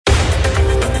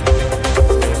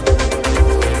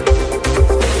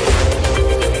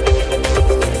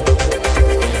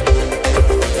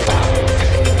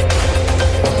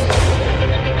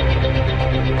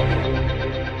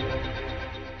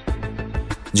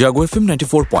জাগো FM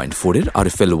 94.4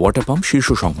 RFL water pump শীর্ষ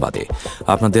সংবাদে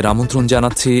আপনাদের আমন্ত্রণ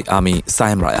জানাচ্ছি আমি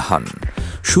সায়েম রায়হান।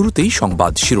 শুরুতেই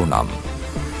সংবাদ শিরোনাম।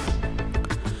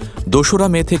 ২রা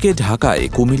মে থেকে ঢাকায়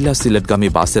কুমিল্লা সিলেটগামী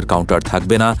বাসের কাউন্টার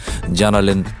থাকবে না,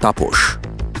 জানালেন তাপস।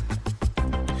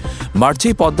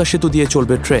 মার্চেই পদ্মা সেতু দিয়ে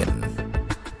চলবে ট্রেন।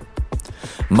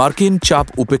 মার্কিন চাপ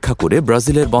উপেক্ষা করে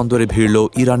ব্রাজিলের বন্দরে ভিড়ল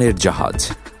ইরানের জাহাজ।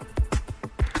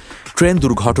 ট্রেন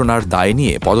দুর্ঘটনার দায়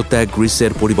নিয়ে পদত্যাগ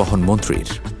গ্রিসের পরিবহন মন্ত্রীর।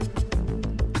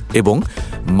 এবং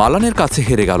মালানের কাছে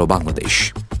হেরে গেল বাংলাদেশ।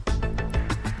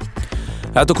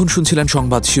 এতক্ষণ শুনছিলেন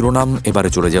সংবাদ শিরোনাম, এবারে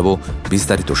চলে যাব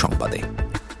বিস্তারিত সংবাদে।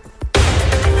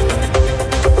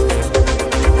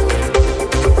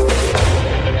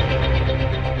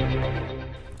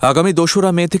 আগামী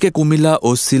 ২রা মে থেকে কুমিল্লা ও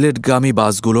সিলেটগামী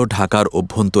বাসগুলো ঢাকার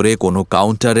অভ্যন্তরে কোনো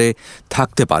কাউন্টারে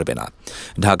থাকতে পারবে না।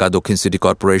 ঢাকা দক্ষিণ সিটি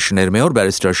কর্পোরেশনের মেয়র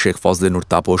ব্যারিস্টার শেখ ফজলে-নূর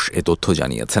তাপস এ তথ্য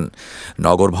জানিয়েছেন।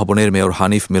 নগর ভবনের মেয়র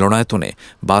হানিফ মিলনায়তনে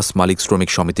বাস মালিক শ্রমিক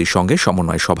সমিতির সঙ্গে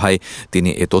সমন্বয় সভায় তিনি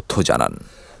এ তথ্য জানান।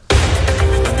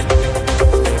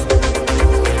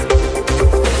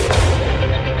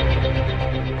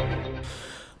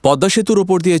 পদ্মা সেতুর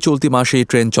ওপর দিয়ে চলতি মাসেই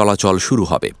ট্রেন চলাচল শুরু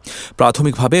হবে।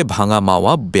 প্রাথমিকভাবে ভাঙা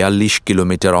মাওয়া ৪২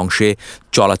 কিলোমিটার অংশে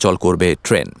চলাচল করবে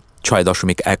ট্রেন।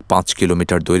 ৬.১৫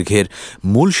 কিলোমিটার দৈর্ঘ্যের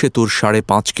মূল সেতুর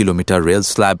 ৫.৫ কিলোমিটার রেল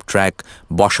স্ল্যাব ট্র্যাক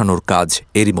বসানোর কাজ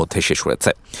এরই মধ্যে শেষ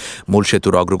হয়েছে। মূল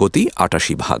সেতুর অগ্রগতি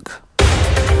 ৮৮ ভাগ।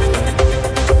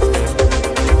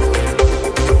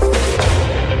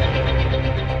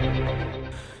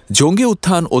 জঙ্গি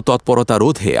উত্থান ও তৎপরতা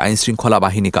রোধে আইনশৃঙ্খলা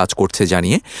বাহিনী কাজ করছে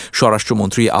জানিয়ে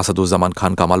স্বরাষ্ট্রমন্ত্রী আসাদুজ্জামান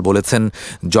খান কামাল বলেছেন,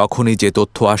 যখনই যে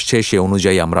তথ্য আসছে সে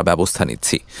অনুযায়ী আমরা ব্যবস্থা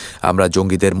নিচ্ছি। আমরা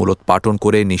জঙ্গিদের মূলোৎপাটন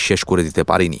করে নিঃশেষ করে দিতে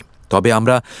পারিনি, তবে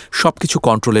আমরা সবকিছু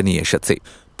কন্ট্রোলে নিয়ে এসেছি।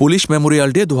 পুলিশ মেমোরিয়াল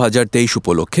ডে ২০২৩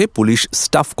 উপলক্ষে পুলিশ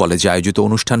স্টাফ কলেজে আয়োজিত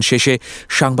অনুষ্ঠান শেষে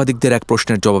সাংবাদিকদের এক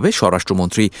প্রশ্নের জবাবে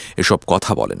স্বরাষ্ট্রমন্ত্রী এসব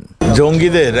কথা বলেন।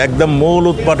 জঙ্গিদের একদম মূল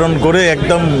উৎপাটন করে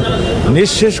একদম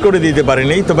নিঃশেষ করে দিতে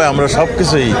পারিনি, তবে আমরা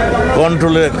সবকিছুই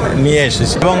কন্ট্রোলে নিয়ে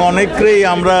এসেছি এবং অনেককেই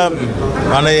আমরা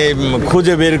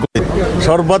খুঁজে বের করি,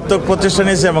 সর্বাত্মক প্রচেষ্টা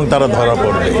নিয়েছে এবং তারা ধরা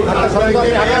পড়বে।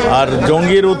 আর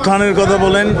জঙ্গির উত্থানের কথা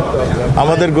বলেন,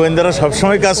 আমাদের গোয়েন্দারা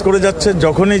সবসময় কাজ করে যাচ্ছে।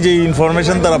 যখনই যে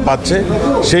ইনফরমেশন তারা পাচ্ছে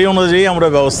সেই অনুযায়ী আমরা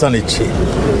ব্যবস্থা নিচ্ছি।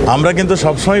 আমরা কিন্তু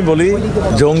সবসময় বলি,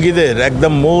 জঙ্গিদের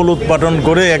একদম মূল উৎপাটন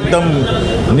করে একদম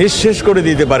নিঃশেষ করে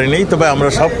দিতে পারিনি, তবে আমরা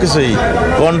সবকিছুই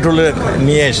কন্ট্রোলে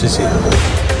নিয়ে এসেছি।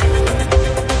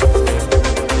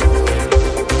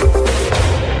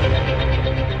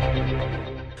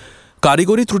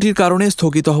 কারিগরি ত্রুটির কারণে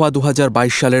স্থগিত হওয়া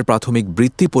 ২০২২ সালের প্রাথমিক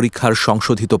বৃত্তি পরীক্ষার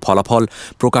সংশোধিত ফলাফল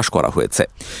প্রকাশ করা হয়েছে।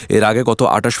 এর আগে গত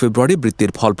 ২৮ ফেব্রুয়ারি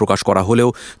বৃত্তির ফল প্রকাশ করা হলেও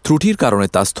ত্রুটির কারণে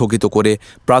তা স্থগিত করে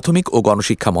প্রাথমিক ও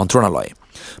গণশিক্ষা মন্ত্রণালয়।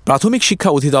 প্রাথমিক শিক্ষা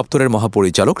অধিদপ্তরের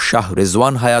মহাপরিচালক শাহ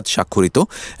রেজওয়ান হায়াত স্বাক্ষরিত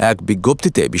এক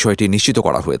বিজ্ঞপ্তিতে বিষয়টি নিশ্চিত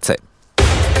করা হয়েছে।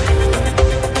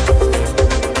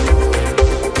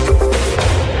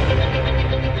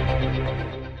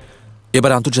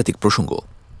 এবার আন্তর্জাতিক প্রসঙ্গ।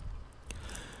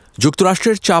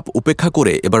 যুক্তরাষ্ট্রের চাপ উপেক্ষা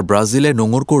করে এবার ব্রাজিলে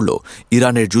নোঙর করল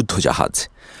ইরানের যুদ্ধজাহাজ।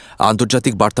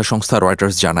 আন্তর্জাতিক বার্তা সংস্থা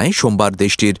রয়টার্স জানায়, সোমবার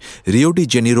দেশটির রিও ডি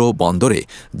জেনিরো বন্দরে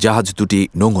জাহাজ দুটি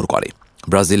নোঙর করে।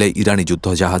 ব্রাজিলে ইরানি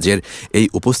যুদ্ধজাহাজের এই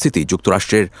উপস্থিতি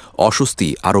যুক্তরাষ্ট্রের অস্বস্তি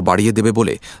আরও বাড়িয়ে দেবে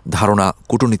বলে ধারণা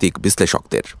কূটনীতিক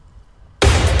বিশ্লেষকদের।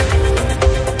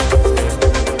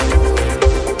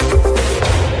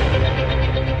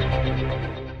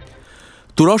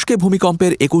 তুরস্কে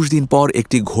ভূমিকম্পের ২১ দিন পর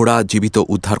একটি ঘোড়া জীবিত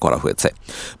উদ্ধার করা হয়েছে।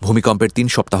 ভূমিকম্পের ৩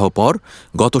 সপ্তাহ পর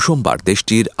গত সোমবার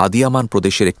দেশটির আদিয়ামান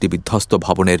প্রদেশের একটি বিধ্বস্ত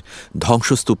ভবনের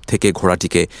ধ্বংসস্তূপ থেকে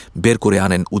ঘোড়াটিকে বের করে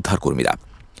আনেন উদ্ধারকর্মীরা।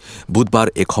 বুধবার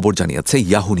এ খবর জানিয়েছে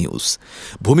ইয়াহু নিউজ।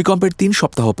 ভূমিকম্পের ৩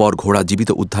 সপ্তাহ পর ঘোড়া জীবিত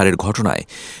উদ্ধারের ঘটনায়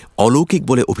অলৌকিক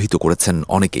বলে অভিহিত করেছেন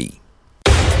অনেকেই।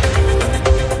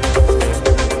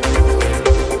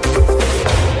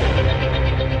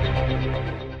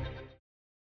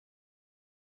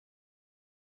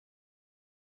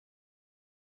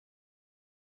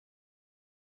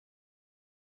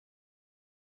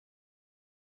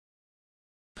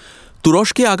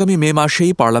 তুরস্কে আগামী মে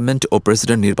মাসেই পার্লামেন্ট ও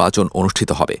প্রেসিডেন্ট নির্বাচন অনুষ্ঠিত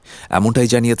হবে, এমনটাই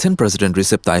জানিয়েছেন প্রেসিডেন্ট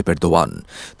রিসেপ তাইপ এরদোয়ান।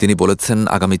 তিনি বলেছেন,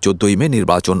 আগামী ১৪ই মে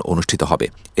নির্বাচন অনুষ্ঠিত হবে।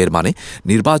 এর মানে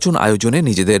নির্বাচন আয়োজনে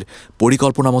নিজেদের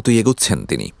পরিকল্পনা মতোই এগোচ্ছেন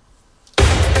তিনি।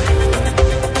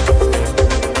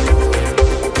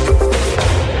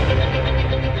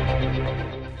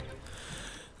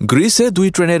 গ্রিসে ২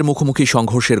 ট্রেনের মুখোমুখি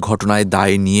সংঘর্ষের ঘটনায়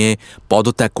দায় নিয়ে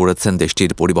পদত্যাগ করেছেন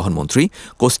দেশটির পরিবহন মন্ত্রী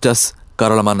কোস্টাস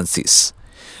কারালামানসিস।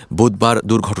 বুধবার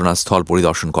দুর্ঘটনাস্থল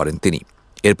পরিদর্শন করেন তিনি।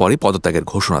 এরপরই পদত্যাগের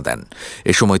ঘোষণা দেন।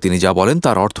 এ সময় তিনি যা বলেন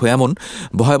তার অর্থ এমন,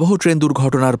 ভয়াবহ ট্রেন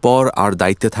দুর্ঘটনার পর আর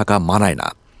দায়িত্বে থাকা মানায় না,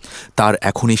 তার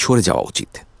এখনই সরে যাওয়া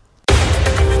উচিত।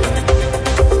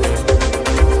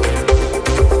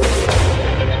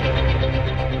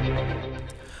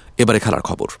 এবারে খেলার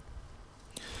খবর।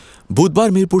 বুধবার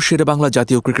মিরপুর শেরেবাংলা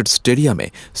জাতীয় ক্রিকেট স্টেডিয়ামে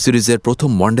সিরিজের প্রথম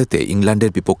ওয়ানডেতে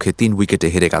ইংল্যান্ডের বিপক্ষে 3 উইকেটে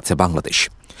হেরে গেছে বাংলাদেশ।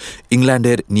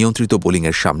 ইংল্যান্ডের নিয়ন্ত্রিত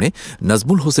বোলিংয়ের সামনে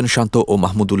নাজমুল হোসেন শান্ত ও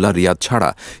মাহমুদুল্লাহ রিয়াদ ছাড়া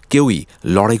কেউই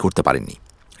লড়াই করতে পারেননি।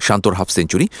 শান্তর হাফ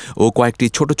সেঞ্চুরি ও কয়েকটি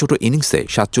ছোট ছোট ইনিংসে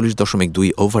 47.2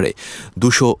 ওভারে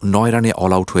 209 রানে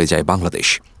অল আউট হয়ে যায় বাংলাদেশ।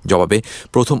 জবাবে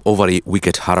প্রথম ওভারে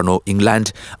উইকেট হারানো ইংল্যান্ড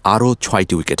আরও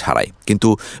 6টি উইকেট হারায়, কিন্তু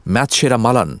ম্যাচ সেরা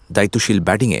মালান দায়িত্বশীল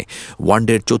ব্যাটিংয়ে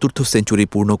ওয়ানডের 4র্থ সেঞ্চুরি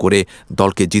পূর্ণ করে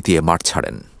দলকে জিতিয়ে মাঠ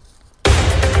ছাড়েন।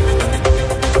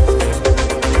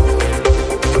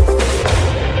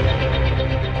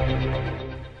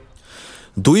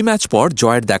 দুই ম্যাচ পর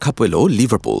জয়ের দেখা পেল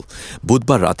লিভারপুল।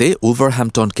 বুধবার রাতে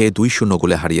উলভারহ্যাম্পটনকে 2-0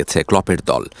 গোলে হারিয়েছে ক্লপের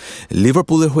দল।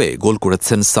 লিভারপুলের হয়ে গোল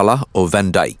করেছেন সালাহ ও ভ্যান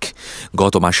ডাইক।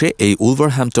 গত মাসে এই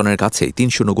উলভারহ্যাম্পটনের কাছে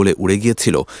 3-0 গোলে উড়ে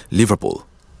গিয়েছিল লিভারপুল।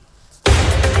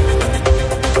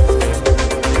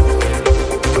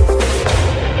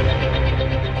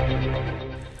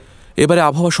 এবারে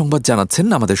আবহাওয়া সংবাদ জানাচ্ছেন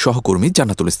আমাদের সহকর্মী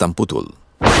জান্নাতুল ইসলাম পুতুল।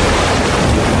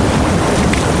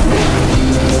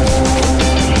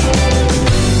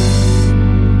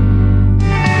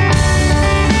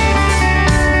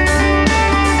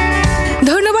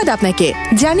 আপনাকে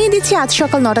জানিয়ে দিচ্ছি আজ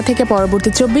সকাল 9টা থেকে পরবর্তী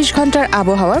 24 ঘন্টার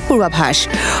আবহাওয়ার পূর্বাভাস।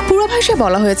 পূর্বাভাসে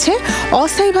বলা হয়েছে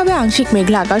অস্থায়ীভাবে আংশিক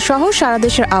মেঘলা আকাশ সহ সারা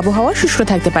দেশের আবহাওয়া শুষ্ক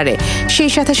থাকতে পারে।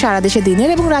 সেই সাথে সারা দেশে দিনের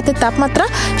এবং রাতের তাপমাত্রা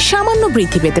সামান্য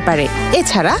বৃদ্ধি পেতে পারে।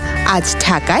 এছাড়া আজ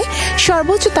ঢাকায়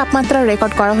সর্বোচ্চ তাপমাত্রা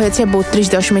রেকর্ড করা হয়েছে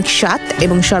 32.7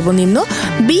 এবং সর্বনিম্ন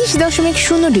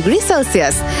 20.0 ডিগ্রি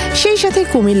সেলসিয়াস। সেই সাথে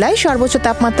কুমিল্লায় সর্বোচ্চ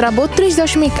তাপমাত্রা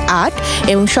 32.8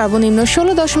 এবং সর্বনিম্ন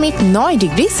 16.9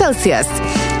 ডিগ্রি সেলসিয়াস।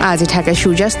 আজ ঢাকায়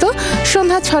সূর্যাস্ত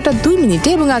সন্ধ্যা 6টা 2 মিনিটে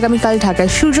এবং আগামীকাল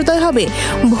ঢাকায় সূর্যোদয় হবে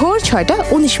ভোর 6টা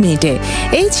 19 মিনিটে।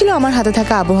 এই ছিল আমার হাতে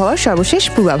থাকা আবহাওয়ার সর্বশেষ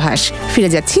পূর্বাভাস। ফিরে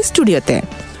যাচ্ছি স্টুডিওতে।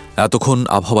 এতক্ষণ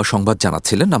আবহাওয়া সংবাদ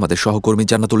জানাচ্ছিলেন আমাদের সহকর্মী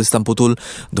জান্নাতুল ইসলাম পুতুল।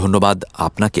 ধন্যবাদ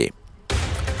আপনাকে।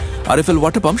 আরএফএল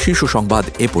ওয়াটার পাম্প শীর্ষ সংবাদ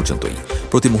এ পর্যন্তই।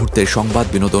 প্রতি মুহূর্তের সংবাদ,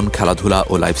 বিনোদন, খেলাধুলা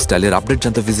ও লাইফস্টাইলের আপডেট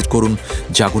জানতে ভিজিট করুন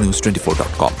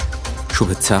jagonews24.com।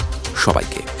 শুভেচ্ছা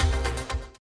সবাইকে।